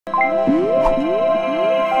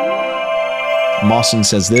Mahsen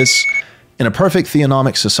says this: in a perfect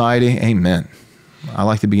theonomic society, amen. I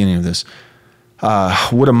like the beginning of this.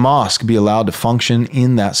 Would a mosque be allowed to function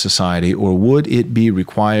in that society, or would it be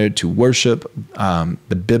required to worship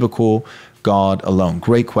the biblical God alone?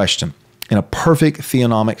 Great question. In a perfect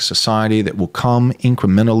theonomic society that will come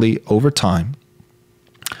incrementally over time,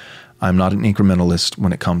 I'm not an incrementalist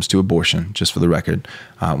when it comes to abortion, just for the record.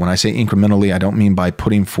 When I say incrementally, I don't mean by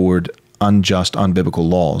putting forward unjust, unbiblical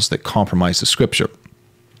laws that compromise the scripture,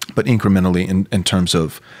 but incrementally in terms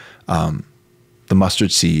of the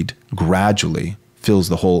mustard seed gradually fills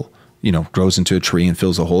the whole, grows into a tree and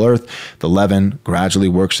fills the whole earth. The leaven gradually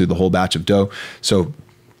works through the whole batch of dough. So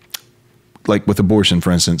like with abortion, for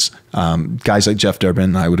instance, guys like Jeff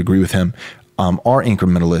Durbin, I would agree with him, are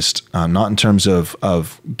incrementalist, not in terms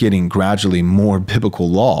of getting gradually more biblical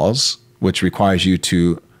laws, which requires you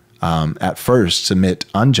to at first submit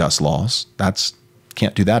unjust laws.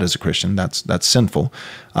 Can't do that as a Christian. That's sinful.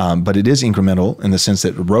 But it is incremental in the sense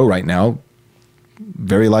that Roe right now,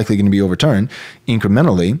 very likely going to be overturned.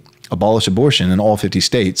 Incrementally abolish abortion in all 50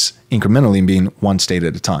 states, incrementally being one state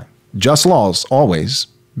at a time. Just laws always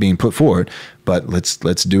being put forward, but let's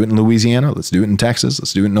do it in Louisiana, let's do it in Texas,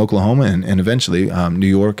 let's do it in Oklahoma, and eventually New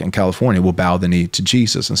York and California will bow the knee to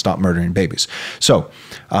Jesus and stop murdering babies. So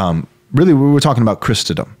really we were talking about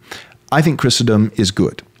Christendom. I think Christendom is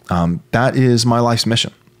good. That is my life's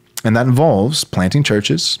mission. And that involves planting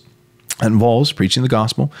churches, that involves preaching the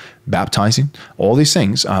gospel, baptizing, all these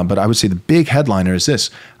things. But I would say the big headliner is this.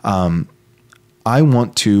 I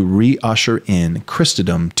want to re-usher in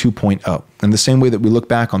Christendom 2.0 in the same way that we look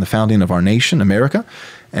back on the founding of our nation, America,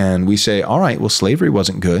 and we say, all right, well, slavery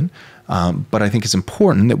wasn't good. But I think it's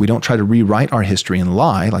important that we don't try to rewrite our history and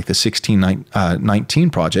lie like the 1619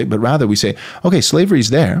 Project, but rather we say, okay, slavery's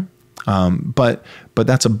there, but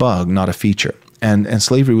that's a bug, not a feature. And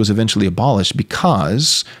slavery was eventually abolished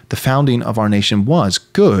because the founding of our nation was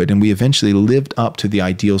good, and we eventually lived up to the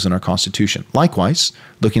ideals in our Constitution. Likewise,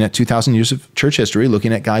 looking at 2,000 years of church history,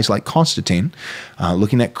 looking at guys like Constantine,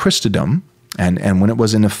 looking at Christendom, and when it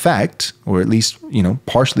was in effect, or at least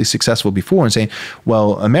partially successful before, and saying,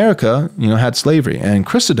 well, America had slavery, and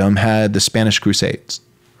Christendom had the Spanish Crusades.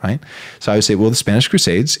 Right? So I would say, well, the Spanish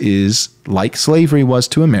Crusades is like slavery was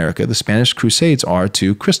to America. The Spanish Crusades are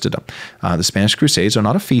to Christendom. The Spanish Crusades are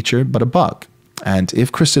not a feature, but a bug. And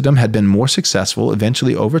if Christendom had been more successful,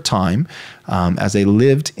 eventually over time, as they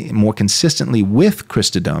lived more consistently with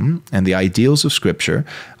Christendom and the ideals of Scripture,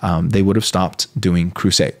 they would have stopped doing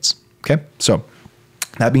crusades. Okay? So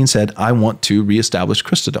that being said, I want to reestablish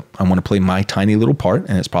Christendom. I want to play my tiny little part,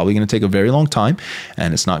 and it's probably going to take a very long time,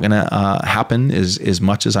 and it's not going to happen as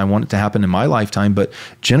much as I want it to happen in my lifetime. But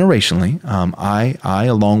generationally, I,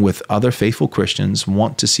 along with other faithful Christians,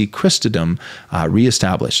 want to see Christendom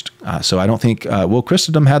reestablished. So I don't think, well,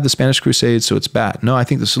 Christendom had the Spanish Crusades, so it's bad. No, I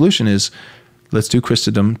think the solution is let's do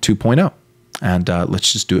Christendom 2.0. And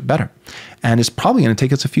let's just do it better. And it's probably going to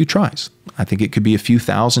take us a few tries. I think it could be a few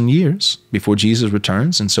thousand years before Jesus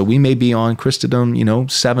returns. And so we may be on Christendom,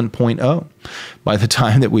 7.0 by the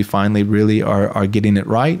time that we finally really are getting it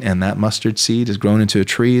right. And that mustard seed is grown into a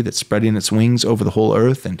tree that's spreading its wings over the whole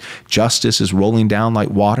earth. And justice is rolling down like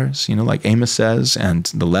waters, like Amos says. And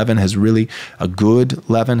the leaven has really, a good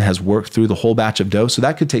leaven has worked through the whole batch of dough. So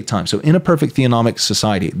that could take time. So in a perfect theonomic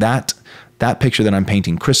society, that picture that I'm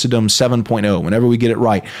painting, Christendom 7.0, whenever we get it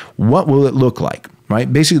right, what will it look like,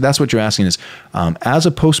 right? Basically, that's what you're asking is, as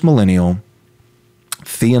a post-millennial,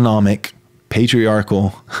 theonomic,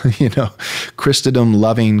 patriarchal,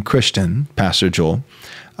 Christendom-loving Christian, Pastor Joel,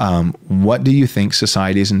 what do you think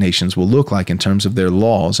societies and nations will look like in terms of their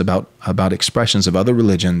laws about expressions of other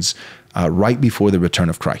religions right before the return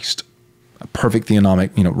of Christ? A perfect theonomic,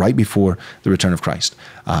 right before the return of Christ.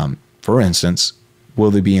 For instance, will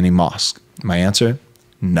there be any mosque? My answer,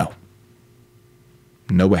 no.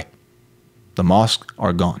 No way. The mosques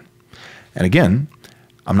are gone. And again,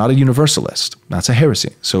 I'm not a universalist. That's a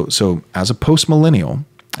heresy. So as a post-millennial,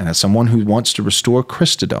 and as someone who wants to restore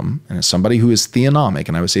Christendom, and as somebody who is theonomic,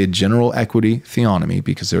 and I would say a general equity theonomy,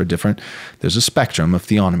 because there's a spectrum of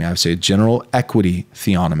theonomy. I would say a general equity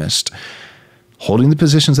theonomist, holding the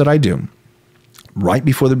positions that I do, right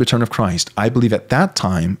before the return of Christ, I believe at that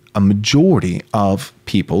time, a majority of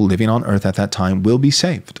people living on earth at that time will be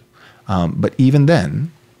saved. But even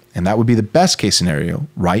then, and that would be the best case scenario,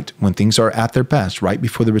 right, when things are at their best, right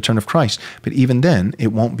before the return of Christ. But even then,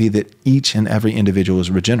 it won't be that each and every individual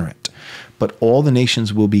is regenerate. But all the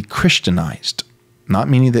nations will be Christianized, not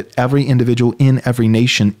meaning that every individual in every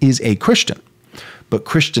nation is a Christian, but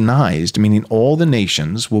Christianized, meaning all the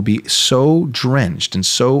nations will be so drenched and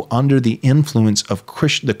so under the influence of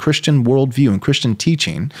the Christian worldview and Christian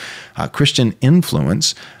teaching, Christian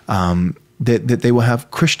influence, that they will have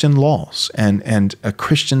Christian laws and a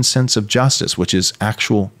Christian sense of justice, which is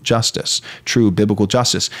actual justice, true biblical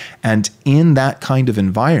justice. And in that kind of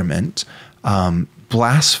environment,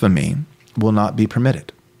 blasphemy will not be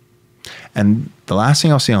permitted. And the last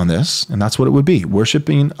thing I'll say on this, and that's what it would be,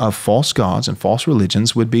 worshiping of false gods and false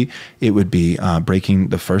religions would be breaking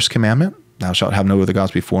the first commandment, thou shalt have no other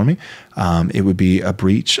gods before me. It would be a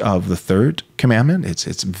breach of the third commandment.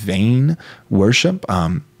 It's vain worship.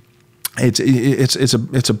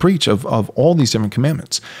 It's a breach of all these different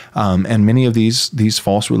commandments, and many of these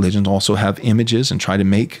false religions also have images and try to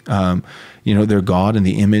make their God in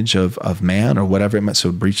the image of man or whatever it meant.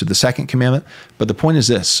 So breach of the second commandment. But the point is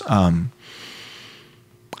this: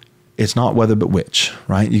 it's not whether but which,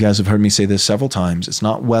 right? You guys have heard me say this several times. It's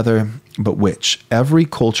not whether but which. Every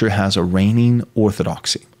culture has a reigning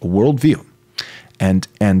orthodoxy, a worldview, and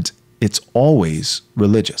it's always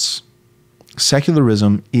religious.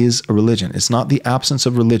 Secularism is a religion. It's not the absence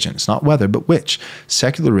of religion. It's not whether, but which.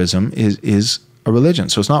 Secularism is a religion.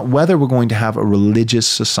 So it's not whether we're going to have a religious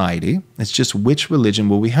society. It's just which religion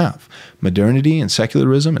will we have. Modernity and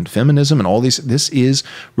secularism and feminism and all these, this is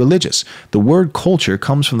religious. The word culture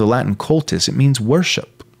comes from the Latin cultus. It means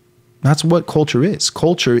worship. That's what culture is.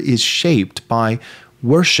 Culture is shaped by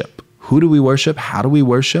worship. Who do we worship? How do we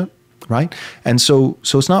worship? Right? And so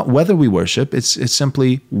it's not whether we worship, it's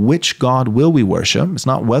simply which God will we worship. It's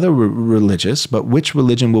not whether we're religious, but which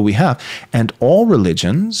religion will we have. And all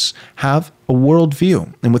religions have a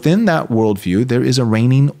worldview. And within that worldview, there is a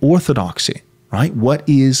reigning orthodoxy, right? What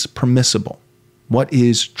is permissible? What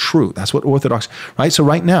is true? That's what orthodox, right? So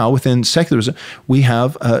right now within secularism, we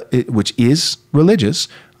have, which is religious,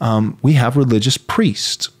 we have religious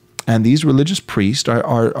priests. And these religious priests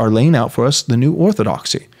are laying out for us the new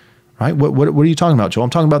orthodoxy. Right? What are you talking about, Joel? I'm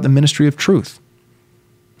talking about the ministry of truth,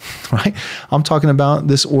 right? I'm talking about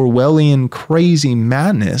this Orwellian crazy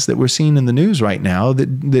madness that we're seeing in the news right now,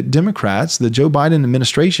 that Democrats, the Joe Biden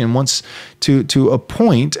administration wants to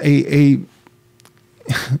appoint a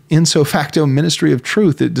ipso facto ministry of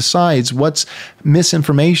truth that decides what's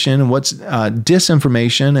misinformation and what's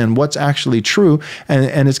disinformation and what's actually true.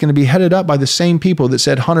 And it's going to be headed up by the same people that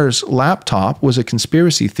said Hunter's laptop was a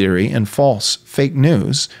conspiracy theory and false fake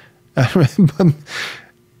news.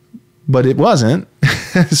 But it wasn't.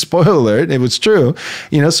 Spoiler alert, it was true.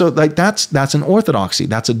 So like that's an orthodoxy.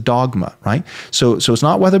 That's a dogma, right? So it's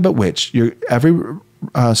not whether but which. Every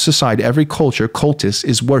society, every culture, cultus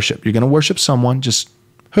is worship. You're going to worship someone, just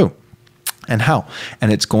who and how.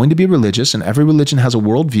 And it's going to be religious, and every religion has a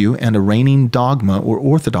worldview and a reigning dogma or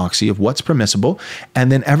orthodoxy of what's permissible. And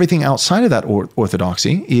then everything outside of that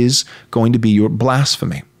orthodoxy is going to be your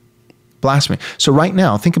blasphemy. Blasphemy. So right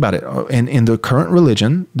now, think about it. In the current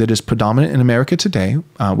religion that is predominant in America today,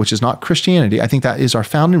 which is not Christianity, I think that is our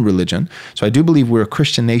founding religion. So I do believe we're a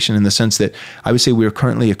Christian nation in the sense that I would say we are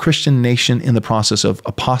currently a Christian nation in the process of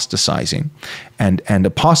apostatizing and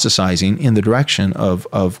apostatizing in the direction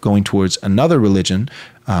of going towards another religion,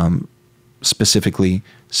 specifically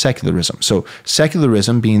secularism. So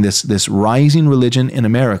secularism being this rising religion in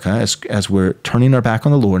America as we're turning our back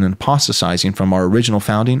on the Lord and apostatizing from our original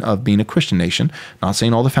founding of being a Christian nation. Not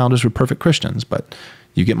saying all the founders were perfect Christians, but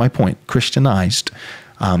you get my point. Christianized.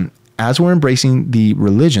 As we're embracing the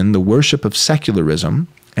religion, the worship of secularism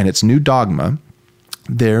and its new dogma,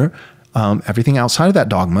 everything outside of that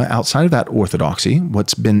dogma, outside of that orthodoxy,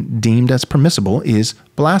 what's been deemed as permissible is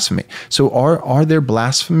blasphemy. So are there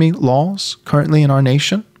blasphemy laws currently in our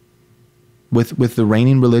nation with the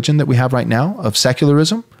reigning religion that we have right now of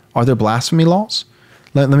secularism? Are there blasphemy laws?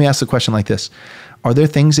 Let me ask the question like this. Are there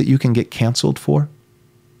things that you can get canceled for?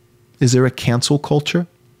 Is there a cancel culture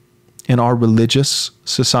in our religious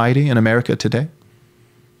society in America today?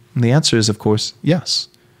 And the answer is, of course, yes.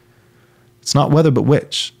 It's not whether but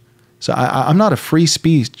which. So I'm not a free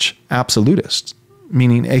speech absolutist,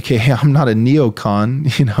 meaning AKA I'm not a neocon,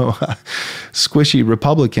 squishy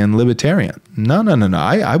Republican libertarian. No.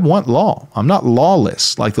 I want law. I'm not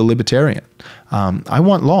lawless like the libertarian. I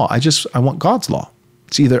want law. I want God's law.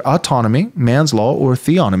 It's either autonomy, man's law, or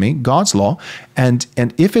theonomy, God's law. And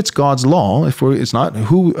if it's God's law, if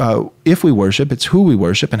we worship, it's who we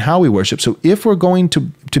worship and how we worship. So if we're going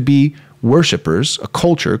to be worshipers, a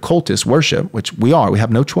culture, cultist worship, which we are, we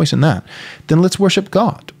have no choice in that, then let's worship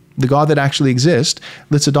God, the God that actually exists.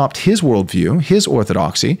 Let's adopt his worldview, his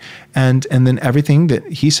orthodoxy, and then everything that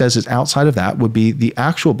he says is outside of that would be the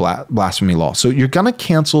actual blasphemy law. So you're going to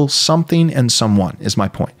cancel something and someone, is my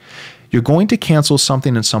point. you're going to cancel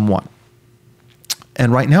something and someone.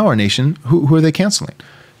 And right now, our nation, who are they canceling?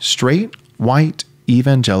 Straight, white,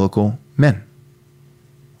 evangelical men.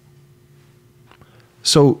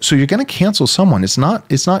 So you're going to cancel someone. It's not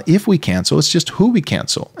if we cancel, it's just who we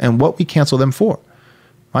cancel and what we cancel them for,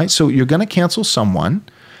 right? So you're going to cancel someone.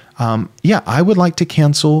 Yeah, I would like to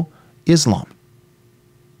cancel Islam.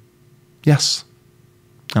 Yes.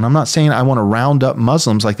 And I'm not saying I want to round up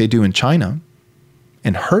Muslims like they do in China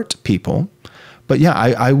and hurt people. But yeah,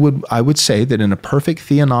 I would say that in a perfect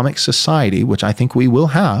theonomic society, which I think we will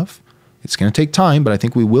have, it's going to take time, but I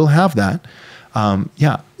think we will have that.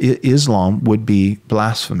 Yeah, Islam would be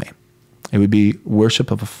blasphemy. It would be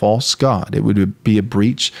worship of a false god. It would be a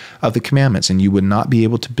breach of the commandments, and you would not be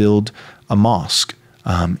able to build a mosque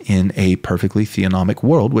in a perfectly theonomic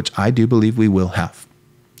world, which I do believe we will have.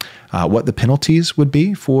 What the penalties would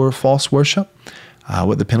be for false worship,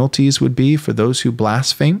 what the penalties would be for those who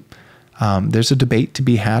blaspheme. There's a debate to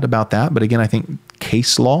be had about that. But again, I think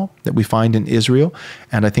case law that we find in Israel,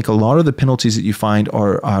 and I think a lot of the penalties that you find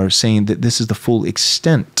are saying that this is the full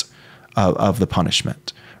extent of the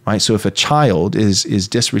punishment, right? So if a child is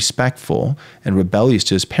disrespectful and rebellious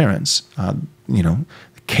to his parents,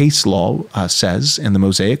 case law says in the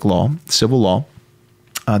Mosaic law, civil law,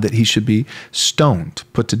 that he should be stoned,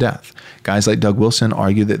 put to death. Guys like Doug Wilson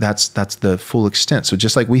argue that that's the full extent. So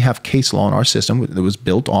just like we have case law in our system that was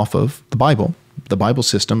built off of the Bible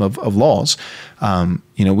system of laws,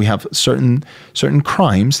 we have certain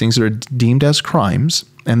crimes, things that are deemed as crimes,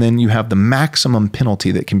 and then you have the maximum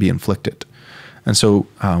penalty that can be inflicted. And so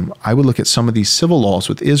I would look at some of these civil laws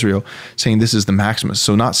with Israel saying this is the maximum.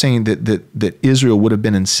 So not saying that Israel would have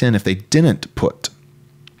been in sin if they didn't put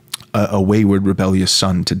a wayward, rebellious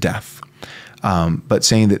son to death, but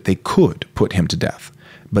saying that they could put him to death.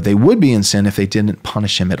 But they would be in sin if they didn't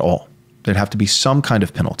punish him at all. There'd have to be some kind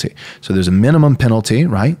of penalty. So there's a minimum penalty,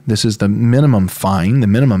 right? This is the minimum fine, the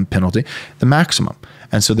minimum penalty, the maximum.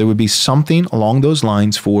 And so there would be something along those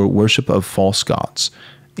lines for worship of false gods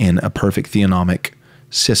in a perfect theonomic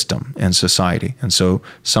system and society. And so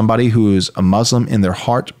somebody who is a Muslim in their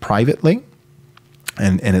heart privately,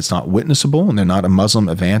 and it's not witnessable, and they're not a Muslim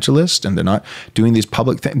evangelist, and they're not doing these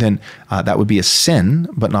public things, then that would be a sin,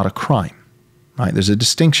 but not a crime, right? There's a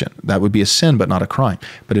distinction. That would be a sin, but not a crime.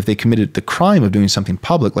 But if they committed the crime of doing something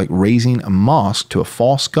public, like raising a mosque to a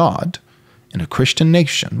false god in a Christian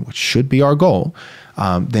nation, which should be our goal,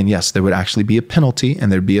 then yes, there would actually be a penalty,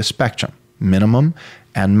 and there'd be a spectrum, minimum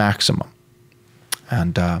and maximum.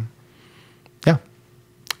 And yeah,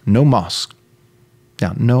 no mosque.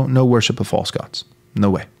 Yeah, no worship of false gods. No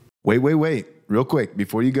way. Wait. Real quick,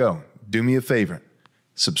 before you go, do me a favor.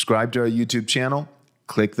 Subscribe to our YouTube channel.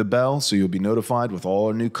 Click the bell so you'll be notified with all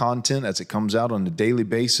our new content as it comes out on a daily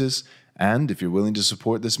basis. And if you're willing to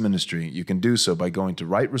support this ministry, you can do so by going to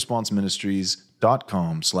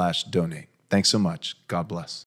rightresponseministries.com/donate. Thanks so much. God bless.